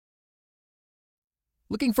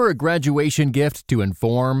Looking for a graduation gift to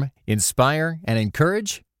inform, inspire, and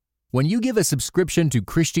encourage? When you give a subscription to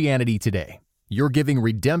Christianity Today, you're giving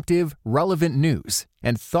redemptive, relevant news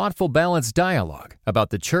and thoughtful, balanced dialogue about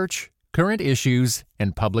the church, current issues,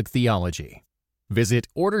 and public theology. Visit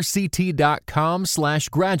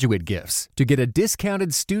orderct.com/graduate gifts to get a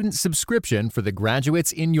discounted student subscription for the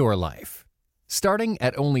graduates in your life. Starting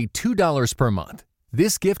at only $2 per month,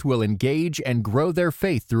 this gift will engage and grow their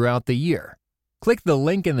faith throughout the year. Click the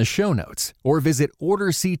link in the show notes or visit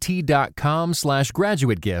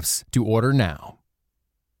orderct.com/graduate gifts to order now.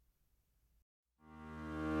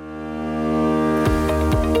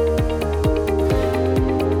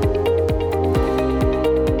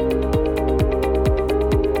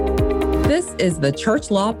 This is the Church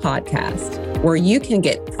Law Podcast, where you can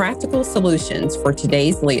get practical solutions for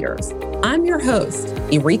today's leaders. I'm your host,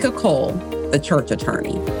 Erika Cole, the church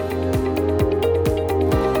attorney.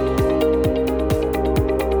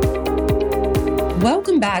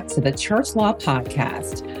 Welcome back to the Church Law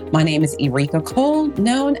Podcast. My name is Erika Cole,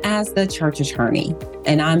 known as the church attorney,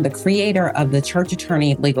 and I'm the creator of the Church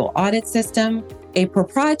Attorney Legal Audit System, a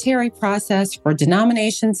proprietary process for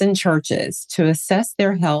denominations and churches to assess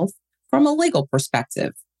their health from a legal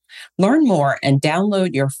perspective. Learn more and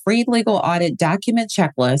download your free legal audit document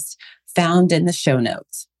checklist found in the show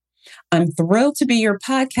notes. I'm thrilled to be your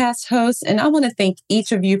podcast host, and I want to thank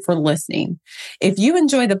each of you for listening. If you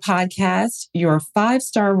enjoy the podcast, your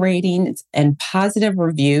 5-star ratings and positive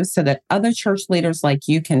reviews so that other church leaders like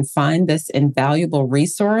you can find this invaluable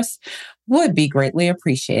resource would be greatly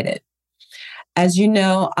appreciated. As you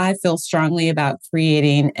know, I feel strongly about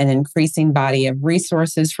creating an increasing body of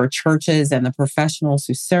resources for churches and the professionals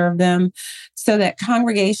who serve them so that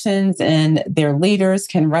congregations and their leaders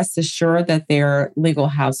can rest assured that their legal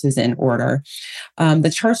house is in order. The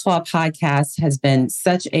Church Law Podcast has been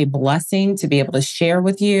such a blessing to be able to share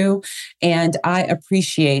with you, and I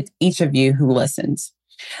appreciate each of you who listens.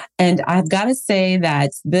 And I've got to say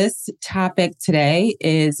that this topic today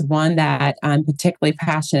is one that I'm particularly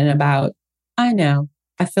passionate about. I know.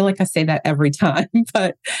 I feel like I say that every time,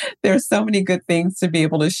 but there's so many good things to be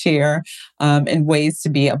able to share and ways to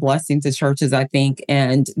be a blessing to churches, I think.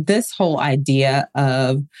 And this whole idea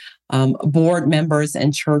of board members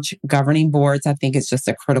and church governing boards, I think is just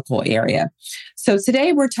a critical area. So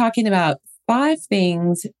today we're talking about 5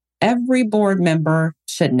 things every board member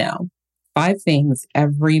should know. 5 things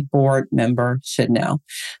every board member should know.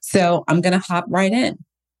 So I'm going to hop right in.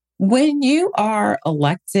 When you are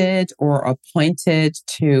elected or appointed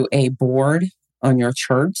to a board on your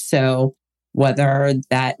church, so whether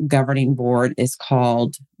that governing board is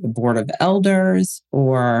called the Board of Elders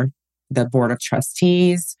or the Board of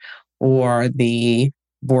Trustees or the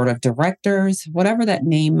Board of Directors, whatever that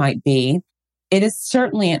name might be, it is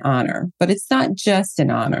certainly an honor, but it's not just an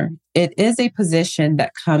honor. It is a position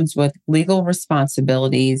that comes with legal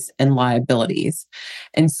responsibilities and liabilities.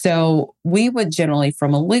 And so we would generally,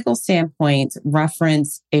 from a legal standpoint,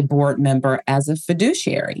 reference a board member as a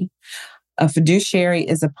fiduciary. A fiduciary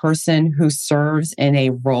is a person who serves in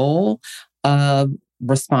a role of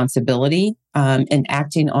responsibility and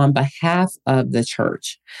acting on behalf of the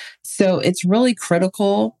church. So it's really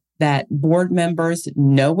critical that board members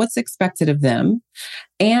know what's expected of them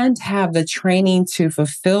and have the training to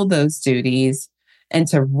fulfill those duties and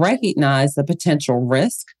to recognize the potential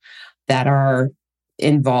risk that are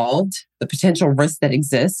involved, the potential risks that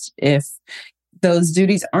exist if those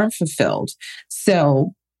duties aren't fulfilled.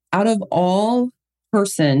 So out of all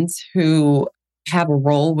persons who have a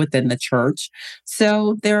role within the church,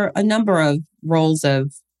 so there are a number of roles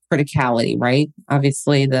of criticality, right?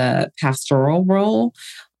 Obviously, the pastoral role,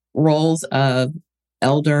 roles of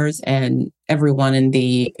elders and everyone in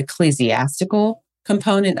the ecclesiastical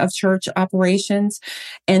component of church operations.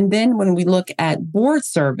 And then when we look at board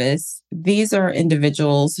service, these are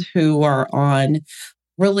individuals who are on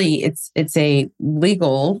really, it's a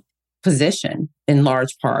legal position in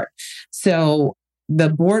large part. So the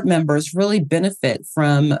board members really benefit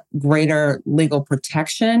from greater legal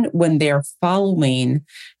protection when they're following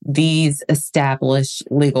these established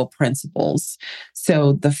legal principles.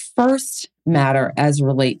 So the first matter as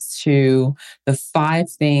relates to the 5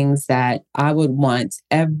 things that I would want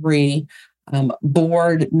every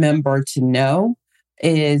board member to know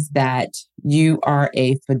is that you are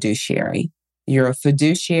a fiduciary. You're a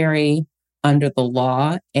fiduciary under the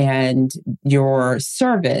law, and your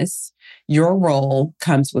service, your role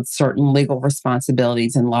comes with certain legal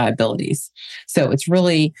responsibilities and liabilities. So it's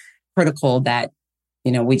really critical that,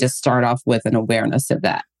 we just start off with an awareness of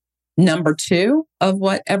that. Number 2 of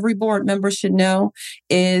what every board member should know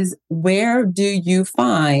is, where do you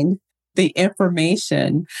find the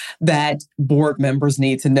information that board members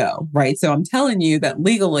need to know, right? So I'm telling you that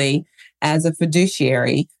legally, as a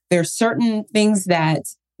fiduciary, there's certain things that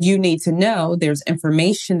you need to know. There's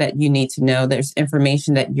information that you need to know. There's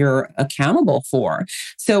information that you're accountable for.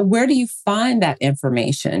 So where do you find that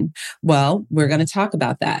information? Well, we're going to talk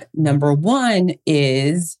about that. Number one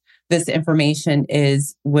is this information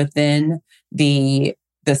is within the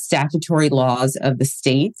statutory laws of the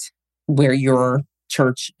state where your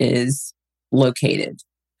church is located.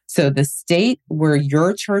 So the state where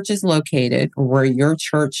your church is located, or where your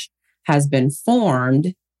church has been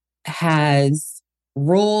formed, has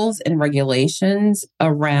rules and regulations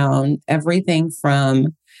around everything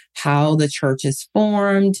from how the church is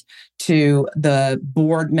formed to the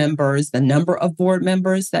board members, the number of board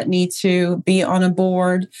members that need to be on a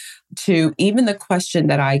board, to even the question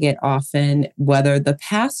that I get often, whether the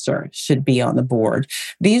pastor should be on the board.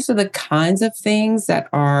 These are the kinds of things that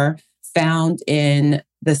are found in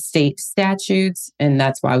the state statutes, and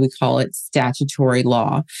that's why we call it statutory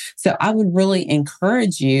law. So I would really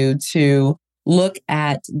encourage you to look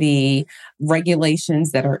at the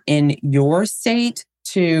regulations that are in your state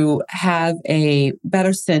to have a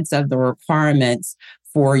better sense of the requirements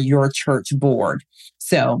for your church board.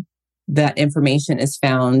 So that information is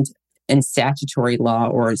found in statutory law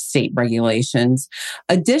or state regulations.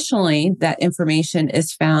 Additionally, that information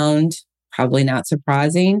is found, probably not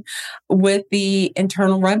surprising, with the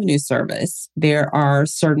Internal Revenue Service. There are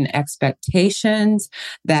certain expectations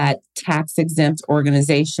that tax-exempt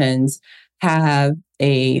organizations have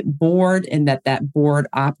a board, and that board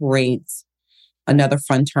operates, another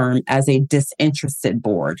fun term, as a disinterested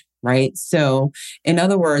board, right? So in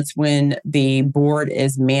other words, when the board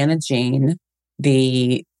is managing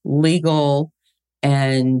the legal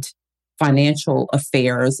and financial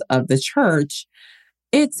affairs of the church,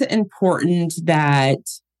 it's important that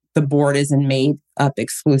the board isn't made up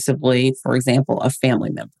exclusively, for example, of family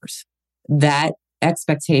members. That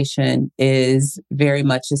expectation is very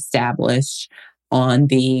much established on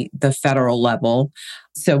the federal level.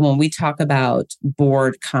 So when we talk about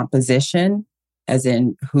board composition, as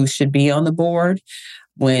in who should be on the board,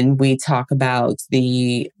 when we talk about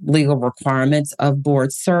the legal requirements of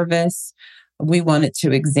board service, we wanted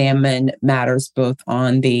to examine matters both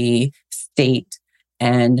on the state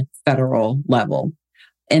and federal level.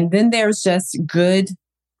 And then there's just good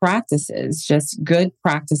practices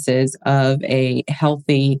of a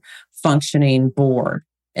healthy, functioning board.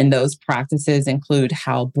 And those practices include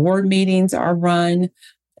how board meetings are run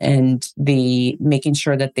and the making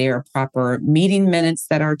sure that there are proper meeting minutes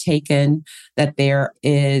that are taken, that there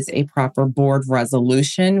is a proper board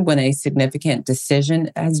resolution when a significant decision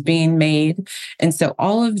is being made. And so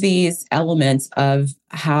all of these elements of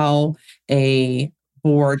how a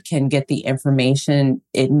board can get the information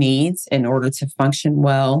it needs in order to function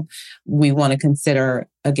well, we want to consider,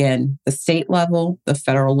 again, the state level, the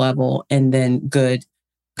federal level, and then good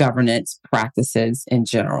governance practices in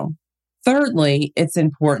general. Thirdly, it's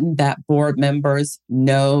important that board members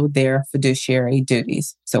know their fiduciary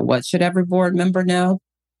duties. So what should every board member know?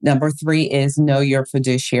 Number 3 is know your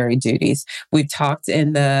fiduciary duties. We've talked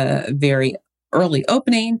in the very early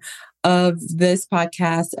opening of this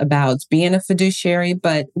podcast about being a fiduciary,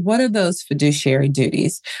 but what are those fiduciary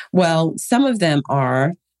duties? Well, some of them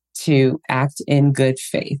are to act in good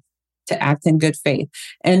faith,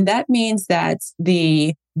 And that means that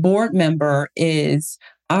the board member is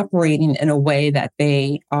operating in a way that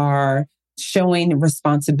they are showing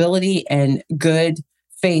responsibility and good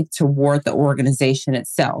faith toward the organization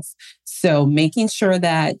itself. So making sure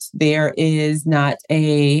that there is not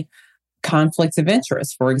a conflict of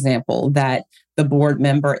interest, for example, that the board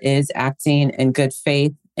member is acting in good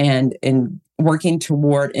faith and in working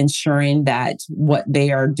toward ensuring that what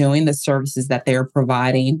they are doing, the services that they are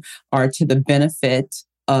providing, are to the benefit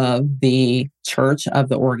of the church, of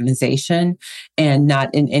the organization, and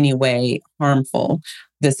not in any way harmful.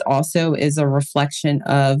 This also is a reflection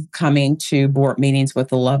of coming to board meetings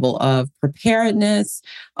with a level of preparedness,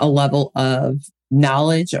 a level of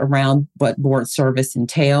knowledge around what board service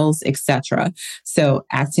entails, etc. So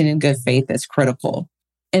acting in good faith is critical.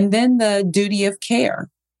 And then the duty of care.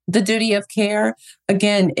 The duty of care,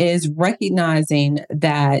 again, is recognizing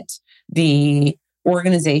that the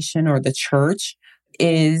organization or the church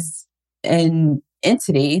is an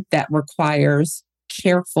entity that requires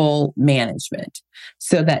careful management.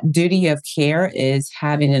 So that duty of care is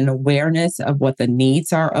having an awareness of what the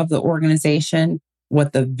needs are of the organization,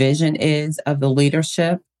 what the vision is of the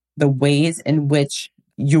leadership, the ways in which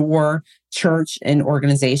your church and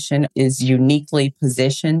organization is uniquely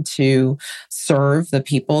positioned to serve the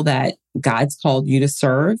people that God's called you to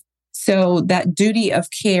serve. So that duty of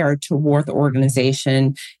care toward the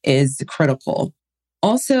organization is critical.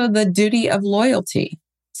 Also, the duty of loyalty.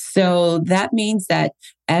 So that means that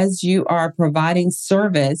as you are providing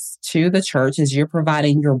service to the church, as you're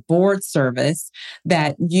providing your board service,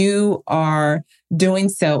 that you are doing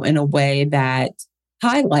so in a way that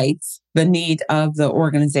highlights the need of the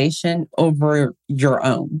organization over your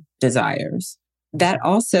own desires. That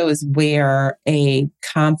also is where a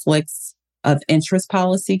conflicts of interest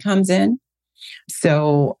policy comes in.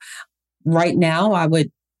 So right now, I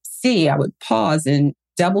would pause and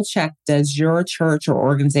double check, does your church or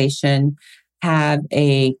organization have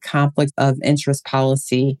a conflict of interest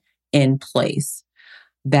policy in place?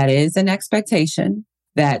 That is an expectation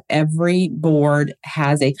that every board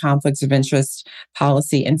has a conflicts of interest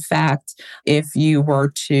policy. In fact, if you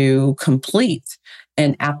were to complete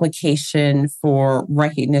an application for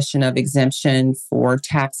recognition of exemption for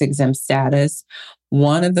tax exempt status,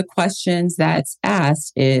 one of the questions that's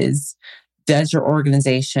asked is, does your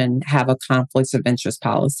organization have a conflicts of interest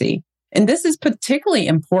policy? And this is particularly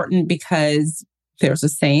important because there's a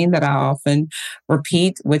saying that I often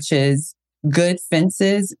repeat, which is good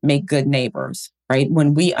fences make good neighbors, right?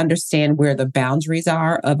 When we understand where the boundaries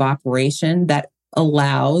are of operation, that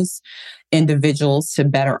allows individuals to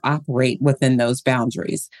better operate within those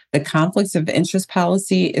boundaries. The conflicts of interest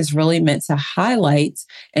policy is really meant to highlight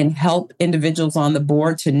and help individuals on the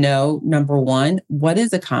board to know, number one, what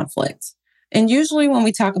is a conflict? And usually when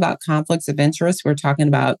we talk about conflicts of interest, we're talking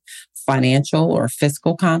about financial or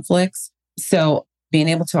fiscal conflicts. So being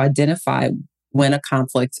able to identify when a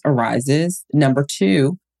conflict arises. Number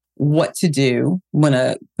two, what to do when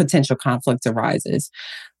a potential conflict arises.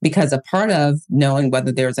 Because a part of knowing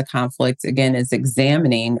whether there's a conflict, again, is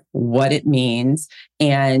examining what it means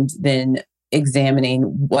and then examining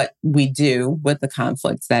what we do with the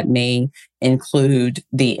conflicts. That may include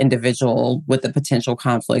the individual with the potential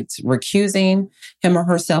conflict recusing him or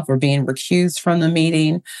herself or being recused from the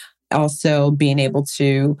meeting. Also being able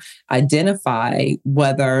to identify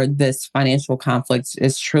whether this financial conflict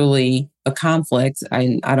is truly a conflict.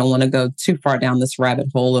 I don't want to go too far down this rabbit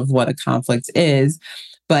hole of what a conflict is,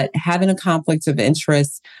 but having a conflict of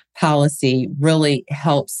interest policy really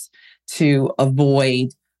helps to avoid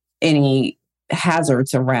any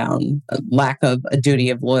hazards around a lack of a duty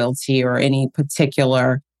of loyalty or any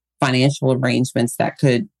particular financial arrangements that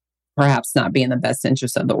could perhaps not be in the best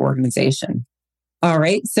interest of the organization. All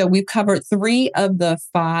right. So we've covered 3 of the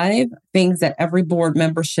 5 things that every board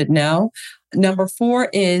member should know. Number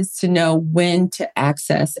 4 is to know when to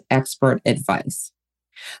access expert advice.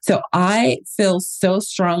 So I feel so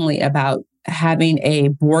strongly about having a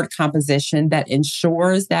board composition that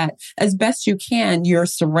ensures that as best you can, you're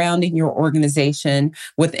surrounding your organization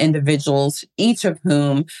with individuals, each of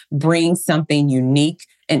whom brings something unique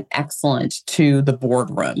and excellent to the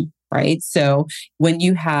boardroom, right? So when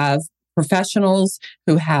you have professionals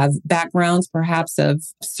who have backgrounds perhaps of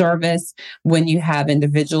service, when you have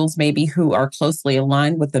individuals maybe who are closely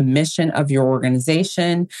aligned with the mission of your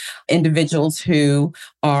organization, individuals who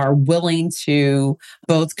are willing to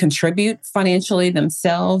both contribute financially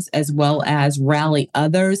themselves as well as rally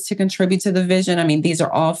others to contribute to the vision. I mean, these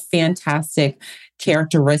are all fantastic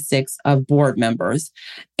characteristics of board members.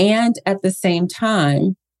 And at the same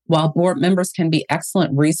time, while board members can be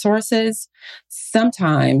excellent resources,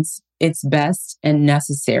 sometimes it's best and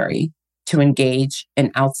necessary to engage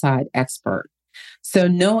an outside expert. So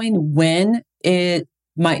knowing when it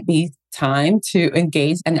might be time to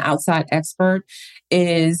engage an outside expert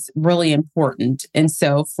is really important. And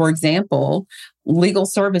so, for example, legal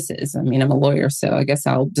services. I mean, I'm a lawyer, so I guess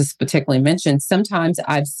I'll just particularly mention, sometimes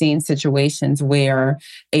I've seen situations where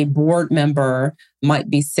a board member might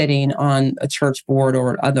be sitting on a church board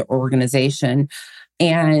or other organization,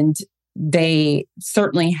 and they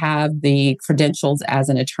certainly have the credentials as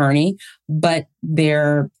an attorney, but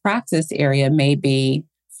their practice area may be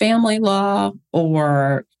family law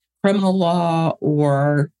or criminal law,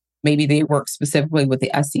 or maybe they work specifically with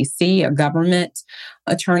the SEC, a government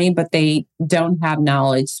attorney, but they don't have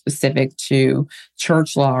knowledge specific to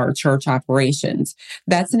church law or church operations.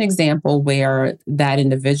 That's an example where that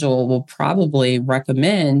individual will probably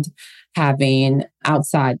recommend having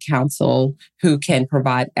outside counsel who can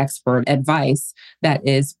provide expert advice that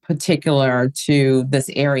is particular to this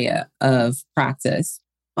area of practice.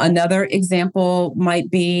 Another example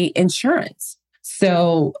might be insurance.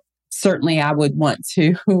 So certainly I would want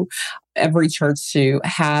every church to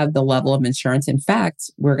have the level of insurance. In fact,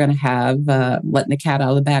 we're going to have, letting the cat out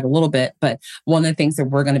of the bag a little bit, but one of the things that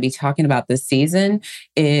we're going to be talking about this season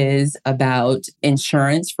is about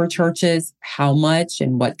insurance for churches, how much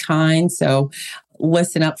and what kind. So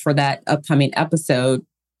listen up for that upcoming episode.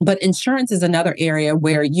 But insurance is another area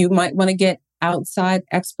where you might want to get outside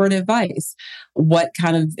expert advice. What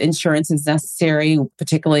kind of insurance is necessary,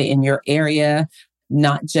 particularly in your area,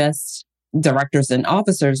 not just directors and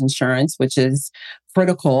officers insurance, which is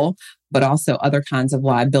critical, but also other kinds of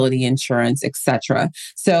liability insurance, etc.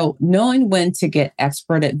 So knowing when to get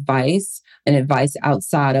expert advice and advice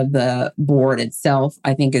outside of the board itself,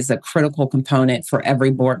 I think is a critical component for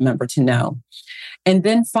every board member to know. And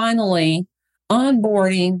then finally,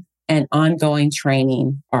 onboarding and ongoing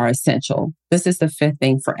training are essential. This is the fifth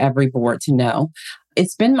thing for every board to know.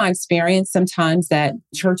 It's been my experience sometimes that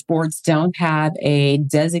church boards don't have a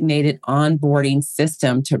designated onboarding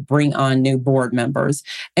system to bring on new board members.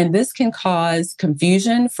 And this can cause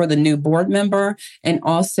confusion for the new board member and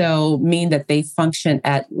also mean that they function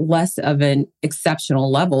at less of an exceptional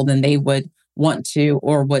level than they would want to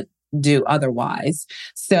or would do otherwise.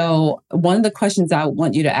 So one of the questions I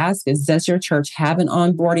want you to ask is, does your church have an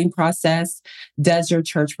onboarding process? Does your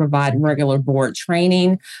church provide regular board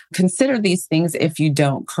training? Consider these things if you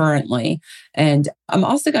don't currently. And I'm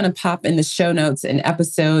also going to pop in the show notes an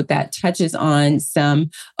episode that touches on some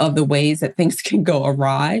of the ways that things can go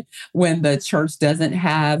awry when the church doesn't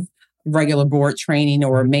have regular board training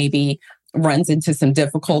or maybe runs into some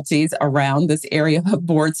difficulties around this area of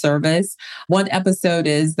board service. One episode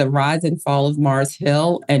is the rise and fall of Mars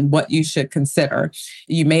Hill and what you should consider.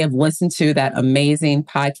 You may have listened to that amazing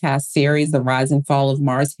podcast series, The Rise and Fall of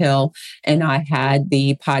Mars Hill. And I had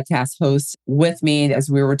the podcast host with me as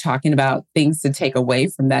we were talking about things to take away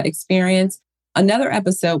from that experience. Another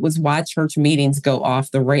episode was why church meetings go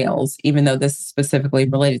off the rails. Even though this is specifically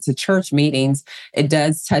related to church meetings, it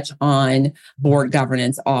does touch on board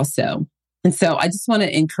governance also. And so I just want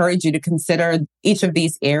to encourage you to consider each of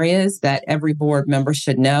these areas that every board member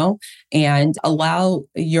should know and allow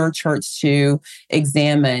your church to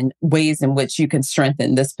examine ways in which you can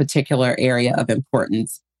strengthen this particular area of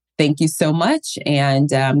importance. Thank you so much.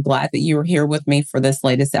 And I'm glad that you were here with me for this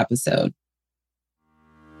latest episode.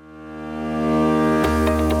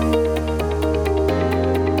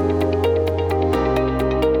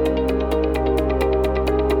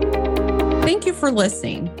 Thank you for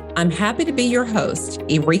listening. I'm happy to be your host,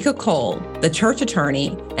 Eureka Cole, the church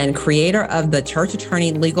attorney and creator of the Church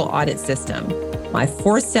Attorney Legal Audit System, my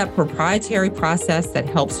 4-step proprietary process that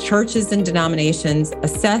helps churches and denominations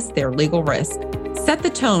assess their legal risk. Set the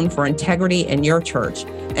tone for integrity in your church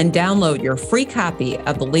and download your free copy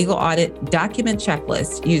of the Legal Audit Document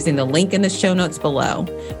Checklist using the link in the show notes below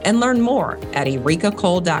and learn more at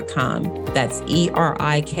ErikaCole.com. That's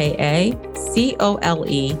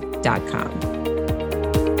ErikaCole.com.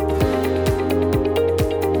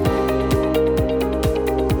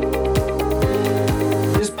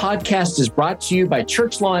 This podcast is brought to you by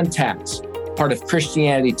Church Law and Tax, part of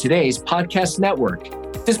Christianity Today's podcast network.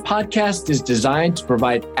 This podcast is designed to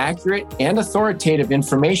provide accurate and authoritative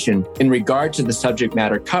information in regard to the subject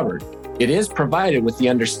matter covered. It is provided with the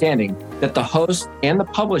understanding that the host and the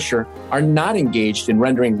publisher are not engaged in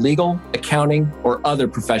rendering legal, accounting, or other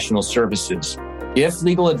professional services. If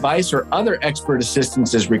legal advice or other expert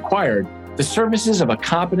assistance is required, the services of a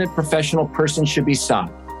competent professional person should be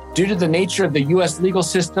sought. Due to the nature of the U.S. legal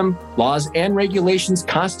system, laws and regulations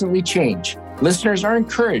constantly change. Listeners are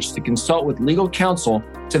encouraged to consult with legal counsel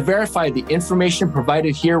to verify the information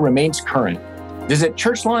provided here remains current. Visit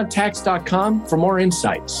churchlawandtax.com for more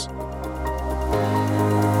insights.